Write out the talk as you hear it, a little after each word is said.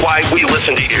why we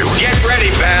listen to you. Get ready,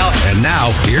 pal. And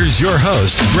now, here's your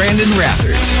host, Brandon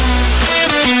Rathert.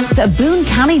 A Boone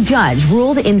County judge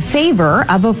ruled in favor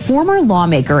of a former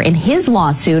lawmaker in his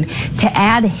lawsuit to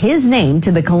add his name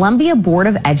to the Columbia Board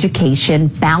of Education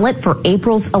ballot for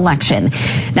April's election.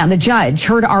 Now, the judge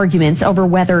heard arguments over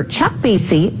whether Chuck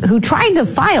Basie, who tried to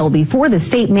file before the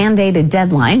state-mandated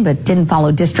deadline but didn't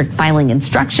follow district filing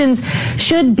instructions,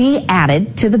 should be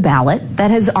added to the ballot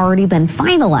that has already been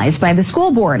finalized by the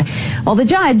school board. Well, the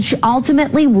judge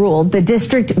ultimately ruled the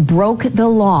district broke the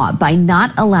law by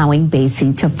not allowing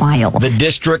Basie to file. The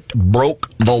district broke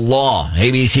the law.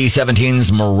 ABC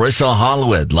 17's Marissa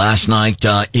Hollywood last night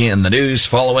in the news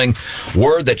following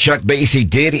word that Chuck Basie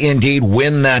did indeed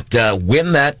win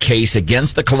that case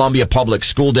against the Columbia Public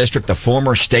School District. The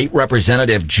former state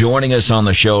representative joining us on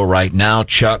the show right now.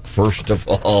 Chuck, first of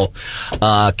all,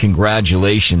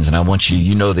 congratulations. And I want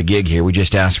you know the gig here. We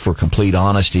just asked for complete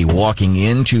honesty. Walking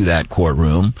into that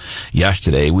courtroom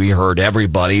yesterday, we heard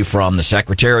everybody from the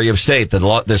Secretary of State,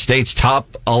 the state's top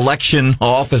election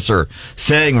officer,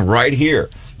 saying right here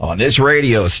on this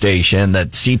radio station that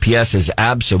CPS is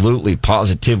absolutely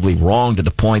positively wrong, to the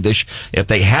point that if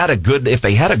they had a good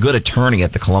attorney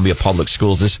at the Columbia Public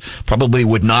Schools, this probably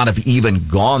would not have even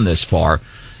gone this far.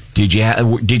 Did you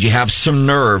have some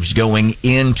nerves going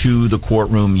into the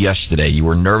courtroom yesterday? You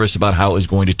were nervous about how it was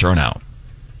going to turn out.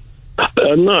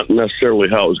 Not necessarily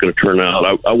how it was going to turn out.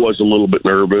 I was a little bit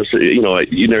nervous.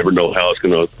 You never know how it's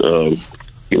going to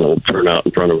turn out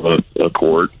in front of a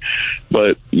court.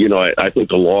 But, I think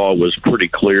the law was pretty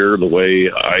clear the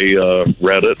way I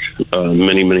read it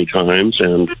many, many times.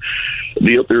 And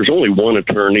there's only one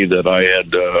attorney that I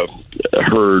had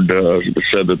heard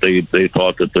said that they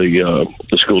thought that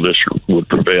the school district would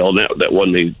prevail. And that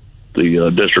wasn't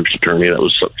the district's attorney. That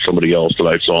was somebody else that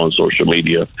I saw on social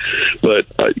media. But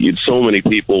so many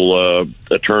people,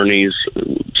 attorneys,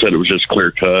 said it was just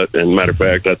clear cut. And matter of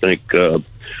fact, I think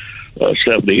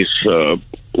Stephanie's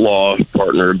law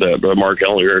partner, that Mark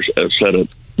Ellinger, said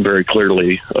it very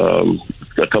clearly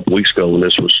a couple weeks ago when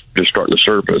this was just starting to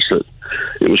surface, that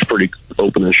it was pretty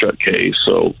open and shut case.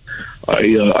 So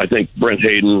I think Brent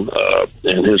Hayden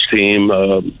and his team,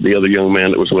 the other young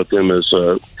man that was with him is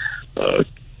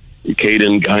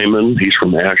Caden Guyman. He's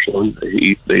from Ashland.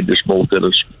 They just both did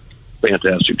a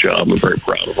fantastic job. I'm very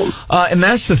proud of them. And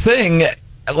that's the thing.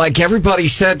 Like everybody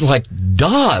said,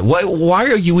 duh, why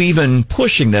are you even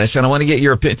pushing this? And I want to get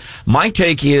your opinion. My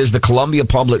take is the Columbia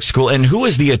Public School, and who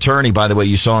is the attorney, by the way,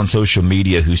 you saw on social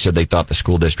media who said they thought the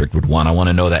school district would win? I want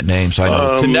to know that name so I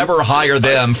know to never hire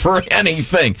them for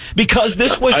anything, because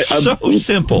this was so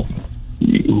simple.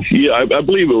 Yeah, I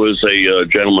believe it was a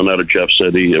gentleman out of Jeff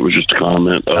City. It was just a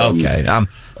comment.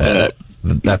 Okay.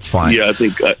 That's fine. Yeah, I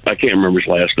think I can't remember his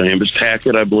last name. It's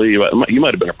Tackett, I believe. You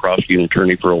might have been a prosecuting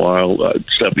attorney for a while.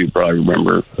 Stephanie probably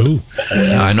remember. Ooh,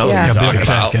 I know what you're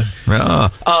talking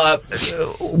about.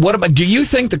 What about? Do you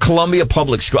think the Columbia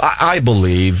Public School? I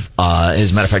believe,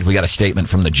 as a matter of fact, we got a statement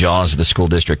from the jaws of the school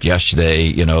district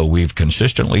yesterday. We've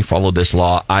consistently followed this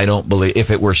law. I don't believe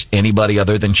if it were anybody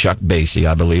other than Chuck Basie,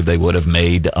 I believe they would have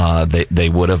made they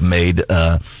would have made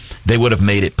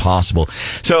it possible.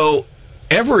 So.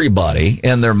 Everybody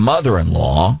and their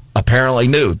mother-in-law apparently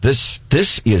knew this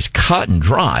is cut and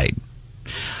dried.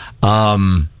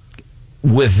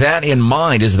 With that in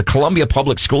mind, is the Columbia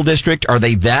Public School District, are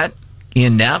they that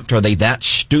inept? Are they that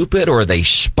stupid? Or are they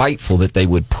spiteful that they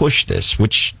would push this?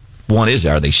 Which one is it?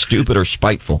 Are they stupid or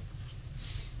spiteful?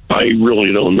 I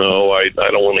really don't know. I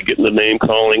don't want to get into name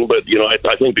calling, but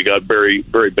I think they got very,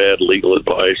 very bad legal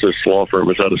advice. This law firm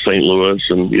is out of St. Louis,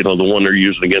 and the one they're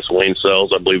using against Wayne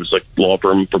Sells, I believe it's a law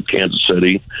firm from Kansas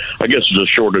City. I guess there's a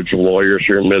shortage of lawyers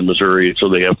here in mid-Missouri, so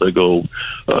they have to go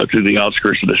to the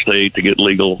outskirts of the state to get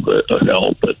legal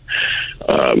help. But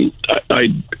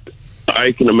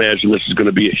I can imagine this is going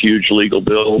to be a huge legal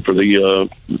bill for the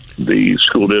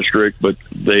school district, but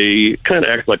they kind of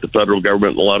act like the federal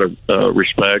government in a lot of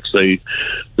respects. They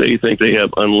think they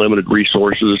have unlimited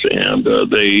resources, and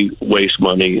they waste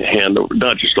money,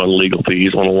 not just on legal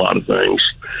fees, on a lot of things.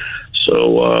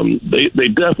 So they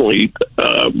definitely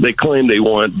they claim they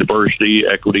want diversity,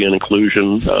 equity, and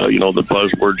inclusion. The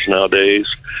buzzwords nowadays.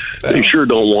 They sure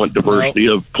don't want diversity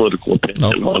of political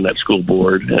opinion on that school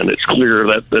board, and it's clear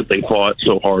that they fought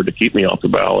so hard to keep me off the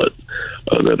ballot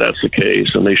that's the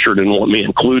case, and they sure didn't want me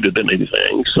included in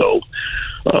anything. So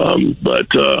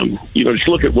Just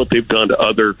look at what they've done to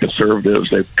other conservatives.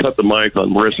 They've cut the mic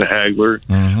on Marissa Hagler.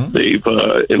 Mm-hmm. They've,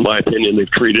 in my opinion, they've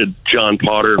treated John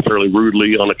Potter fairly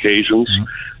rudely on occasions. Mm-hmm.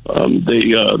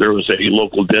 There was a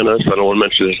local dentist, I don't want to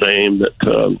mention his name, that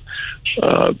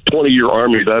 20-year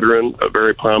Army veteran, a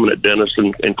very prominent dentist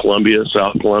in Columbia,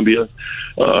 South Columbia.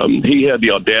 He had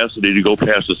the audacity to go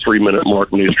past the 3-minute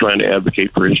mark when he was trying to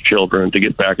advocate for his children to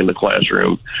get back in the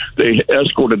classroom. They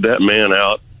escorted that man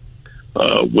out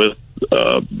with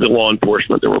the law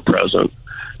enforcement that were present.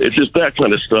 It's just that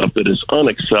kind of stuff that is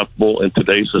unacceptable in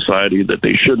today's society, that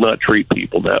they should not treat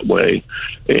people that way.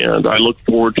 And I look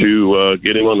forward to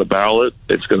getting on the ballot.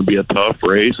 It's going to be a tough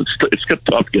race. It's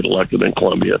tough to get elected in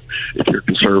Columbia if you're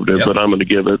conservative, but I'm going to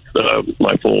give it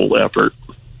my full effort.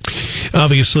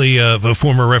 Obviously, the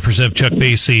former Representative Chuck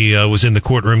Basye was in the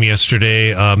courtroom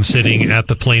yesterday, sitting at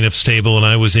the plaintiff's table, and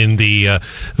I was in the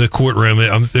courtroom.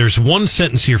 There's one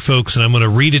sentence here, folks, and I'm going to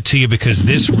read it to you because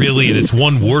this really, and it's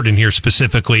one word in here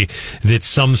specifically that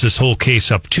sums this whole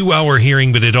case up. 2-hour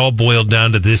hearing, but it all boiled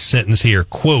down to this sentence here,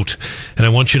 quote, and I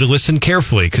want you to listen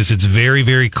carefully because it's very,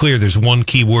 very clear. There's one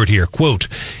key word here, quote,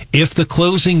 if the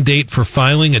closing date for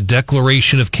filing a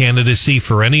declaration of candidacy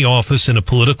for any office in a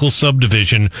political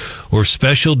subdivision or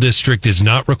special district is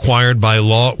not required by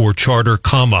law or charter,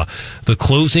 comma, the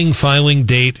closing filing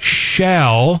date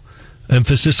shall,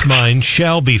 emphasis mine,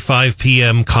 shall be 5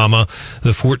 p.m., comma,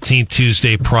 the 14th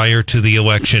Tuesday prior to the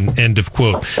election, end of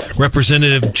quote.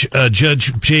 Representative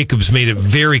Judge Jacobs made it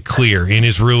very clear in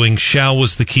his ruling, shall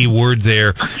was the key word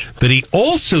there, but he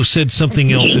also said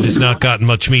something else that has not gotten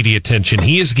much media attention.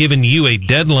 He has given you a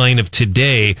deadline of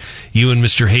today, you and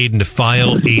Mr. Hayden, to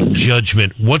file a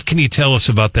judgment. What can you tell us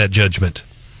about that judgment?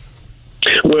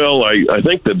 Well, I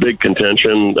think the big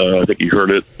contention, I think you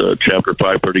heard it, Chapter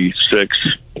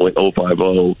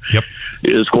 536.050,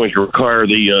 is going to require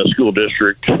the school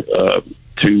district to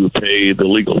pay the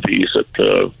legal fees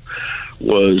that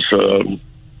was,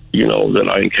 that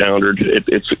I encountered.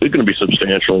 It's going to be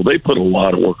substantial. They put a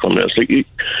lot of work on this.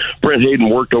 Brent Hayden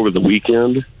worked over the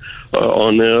weekend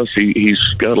on this. He's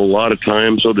got a lot of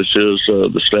time. So does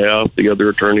the staff, the other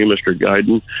attorney, Mr.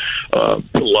 Guyton,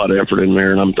 put a lot of effort in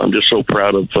there, and I'm just so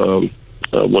proud of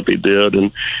what they did.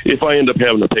 And if I end up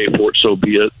having to pay for it, so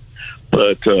be it.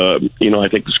 But, I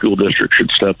think the school district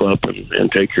should step up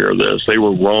and take care of this. They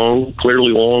were wrong,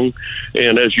 clearly wrong.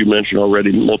 And as you mentioned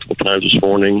already multiple times this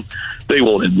morning, they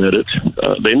won't admit it.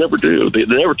 They never do. They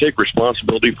never take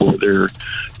responsibility for their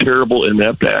terrible,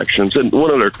 inept actions. And one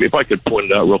other, if I could point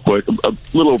it out real quick, a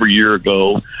little over a year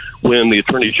ago, when the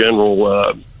Attorney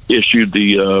General issued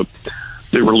the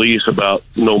release about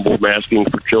no more masking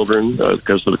for children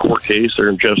because of the court case there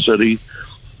in Jeff City,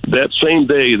 that same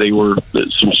day,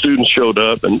 some students showed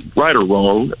up, and right or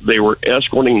wrong, they were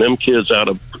escorting them kids out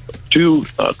of 2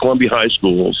 Columbia high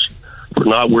schools for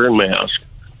not wearing masks.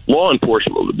 Law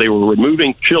enforcement, they were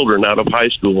removing children out of high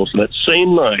schools, and that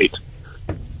same night,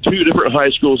 2 different high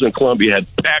schools in Columbia had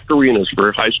packed arenas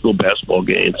for high school basketball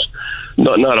games.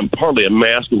 Hardly a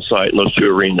mask in sight in those 2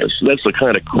 arenas. That's the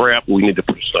kind of crap we need to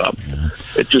put a stop.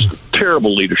 It's just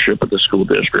terrible leadership at the school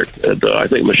district. And I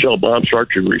think Michelle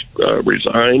Baumstark should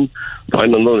resign,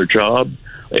 find another job.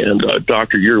 And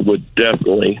Dr. Yearwood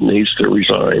definitely needs to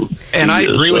resign. And I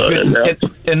agree with you.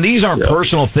 And these aren't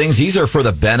personal things. These are for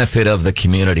the benefit of the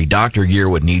community. Dr.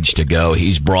 Yearwood needs to go.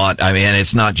 He's brought,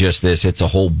 it's not just this. It's a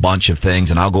whole bunch of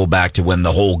things. And I'll go back to when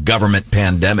the whole government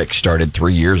pandemic started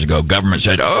 3 years ago. Government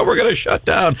said, we're going to shut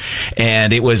down.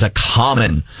 And it was a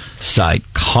common sight.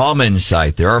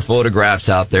 There are photographs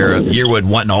out there of Yearwood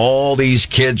wanting all these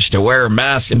kids to wear a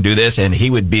mask and do this. And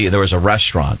there was a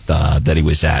restaurant that he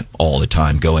was at all the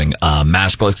time going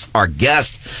maskless. Our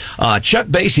guest, Chuck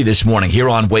Basye, this morning here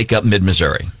on Wake Up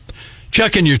Mid-Missouri.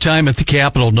 Chuck, in your time at the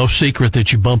Capitol, no secret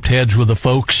that you bumped heads with the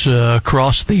folks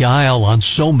across the aisle on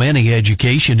so many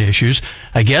education issues.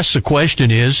 I guess the question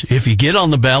is, if you get on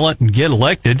the ballot and get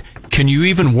elected, can you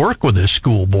even work with this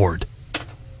school board?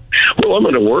 Well, I'm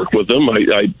going to work with them.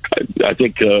 I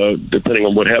think depending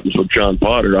on what happens with John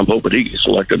Potter, I'm hoping he gets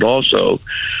elected also.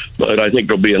 But I think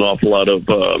there'll be an awful lot of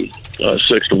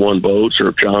 6-1 votes, or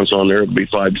if John's on there, it'll be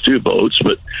 5-2 votes.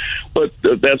 But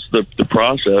that's the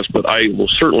process. But I will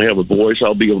certainly have a voice.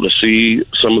 I'll be able to see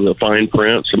some of the fine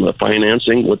print, some of the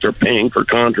financing, what they're paying for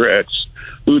contracts,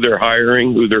 who they're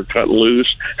hiring, who they're cutting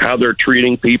loose, how they're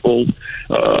treating people,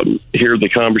 hear the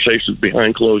conversations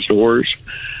behind closed doors.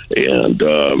 And,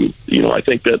 I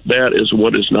think that is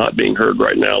what is not being heard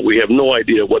right now. We have no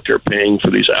idea what they're paying for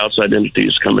these outside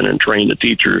entities to come in and train the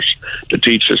teachers to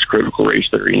teach this critical race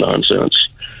theory nonsense.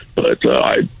 But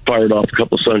I fired off a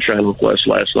couple of sunshine requests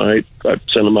last night. I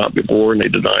sent them out before, and they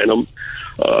denied them.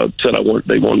 Said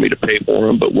they wanted me to pay for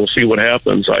them, but we'll see what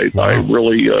happens. I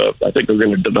really think they're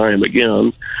going to deny them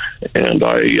again, and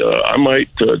I might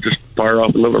just fire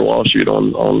off another lawsuit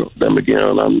on them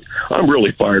again. I'm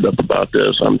really fired up about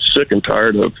this. I'm sick and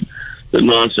tired of the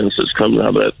nonsense that's coming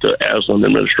out of that Aslan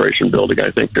administration building.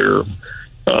 I think they're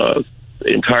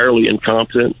entirely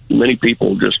incompetent. Many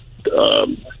people just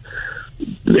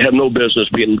they have no business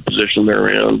being in the position they're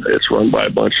in. It's run by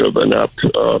a bunch of inept,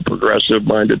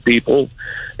 progressive-minded people,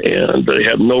 and they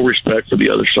have no respect for the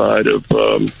other side of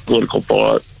political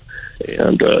thought,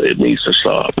 and it needs to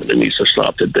stop, and it needs to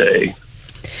stop today.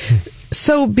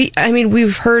 So,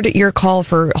 we've heard your call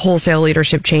for wholesale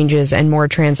leadership changes and more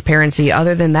transparency.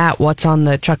 Other than that, what's on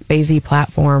the Chuck Basye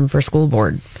platform for school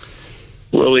board?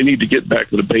 Well, they need to get back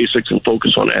to the basics and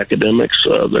focus on academics.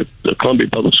 The Columbia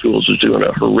Public Schools is doing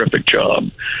a horrific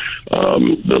job.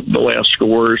 The last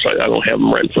scores, I don't have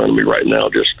them right in front of me right now.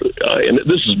 And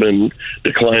this has been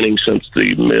declining since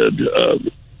the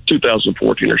mid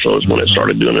 2014 or so is when it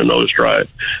started doing a nosedive.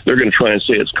 They're going to try and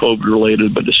say it's COVID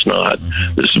related, but it's not.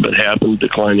 This has been happening,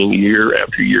 declining year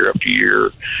after year after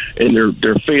year, and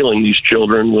they're failing these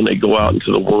children when they go out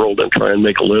into the world and try and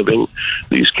make a living.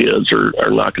 These kids are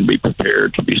not going to be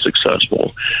prepared to be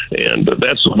successful, and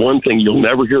that's the one thing you'll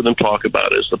never hear them talk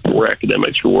about is the poor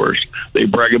academic scores. They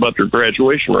brag about their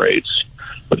graduation rates,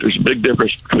 but there's a big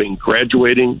difference between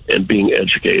graduating and being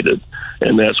educated,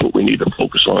 and that's what we need to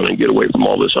focus on and get away from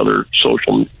all this other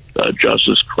social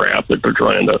justice crap that they're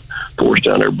trying to force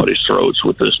down everybody's throats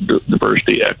with this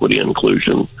diversity, equity, and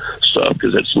inclusion stuff,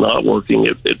 because it's not working.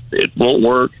 It won't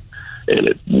work, and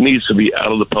it needs to be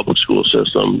out of the public school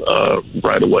system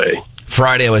right away.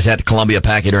 Friday, I was at the Columbia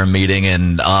Pachyderm meeting,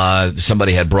 and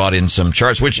somebody had brought in some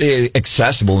charts, which is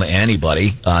accessible to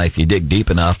anybody if you dig deep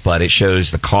enough, but it shows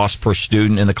the cost per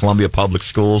student in the Columbia Public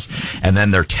Schools and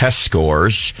then their test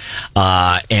scores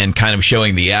and kind of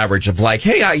showing the average of like,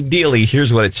 hey, ideally,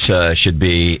 here's what it should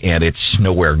be, and it's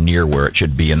nowhere near where it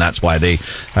should be, and that's why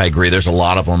I agree, there's a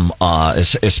lot of them,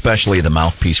 especially the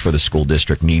mouthpiece for the school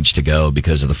district needs to go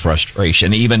because of the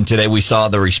frustration. Even today, we saw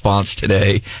the response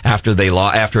today after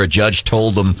a judge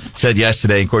said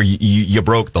yesterday, of course, you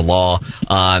broke the law.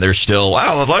 There's still,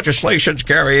 the legislation's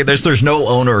carried. There's no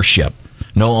ownership.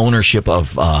 No ownership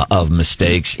of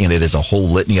mistakes, and it is a whole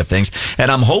litany of things. And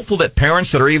I'm hopeful that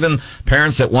parents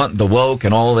that want the woke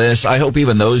and all this, I hope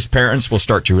even those parents will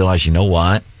start to realize, you know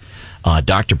what?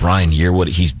 Dr. Brian Yearwood,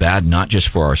 he's bad not just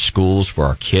for our schools, for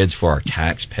our kids, for our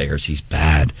taxpayers. He's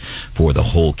bad for the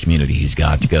whole community. He's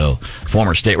got to go.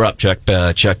 Former state rep Chuck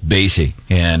Basye,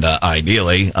 and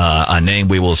ideally a name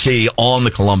we will see on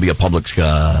the Columbia Public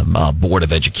Board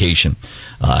of Education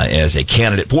as a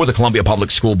candidate for the Columbia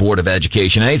Public School Board of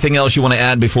Education. Anything else you want to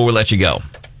add before we let you go?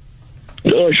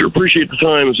 No, I sure appreciate the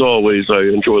time, as always. I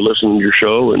enjoy listening to your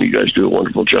show, and you guys do a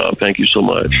wonderful job. Thank you so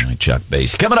much. All right, Chuck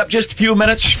Basye. Coming up just a few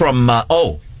minutes from, by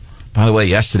the way,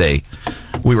 yesterday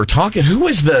we were talking, who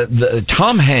is the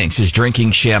Tom Hanks is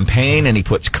drinking champagne, and he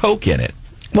puts Coke in it.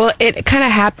 Well, it kind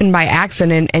of happened by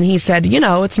accident, and he said,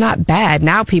 it's not bad.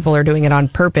 Now people are doing it on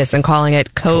purpose and calling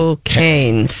it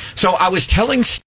cocaine. So I was telling